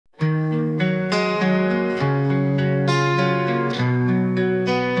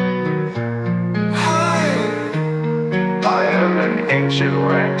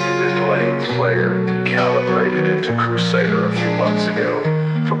player, calibrated into Crusader a few months ago.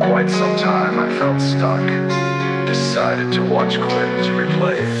 For quite some time I felt stuck. Decided to watch Quinn's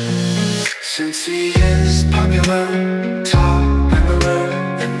replay. Since he is popular, popular,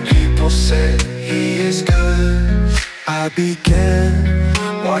 and people say he is good, I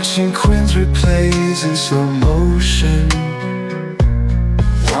began watching Quinn's replays in slow motion.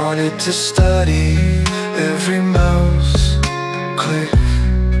 Wanted to study every mouse click.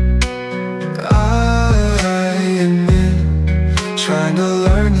 I admit, trying to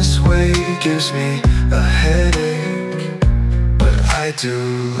learn this way gives me a headache, but I do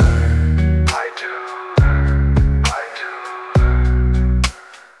learn. I do learn.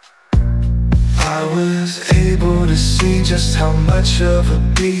 I was able to see just how much of a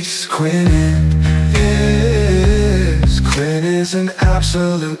beast Quinn is. Quinn is an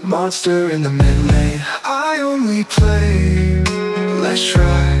absolute monster in the mid lane. I only play less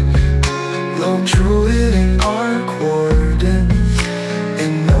track, lone druid and arc warden,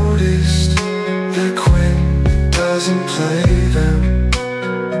 and noticed that Quinn doesn't play them.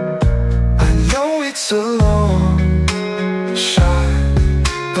 I know it's a long shot,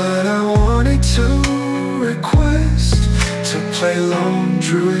 but I wanted to request to play lone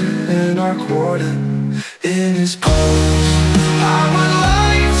druid and arc warden in his pose. I would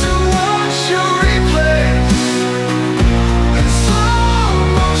like to watch your replays in slow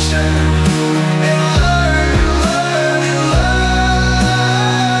motion and learn, learn, and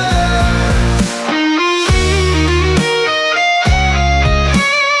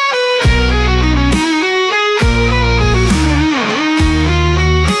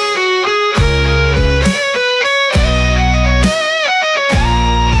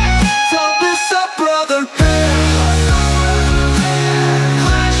so Wsup, brother bear?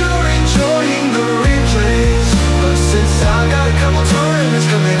 Glad you're enjoying the replays, but since I got a couple tournaments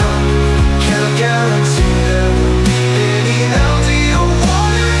coming up, can't guarantee there will be any LD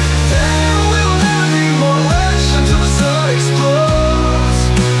awarded. There will never be more rush until the sun explodes.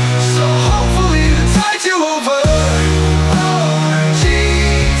 So hopefully the tides you over. Oh,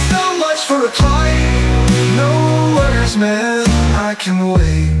 gee, so much for replying. No worries, man, I can wait.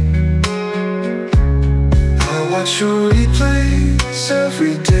 I watch your replays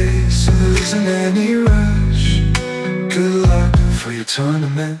every day, so there isn't any rush. Good luck for your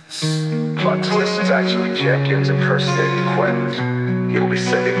tournaments. Plot twist is actually Jenkins impersonating Quinn. He'll be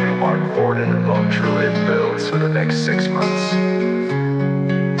sending me Mark Warden and Lone Druid builds for the next 6 months.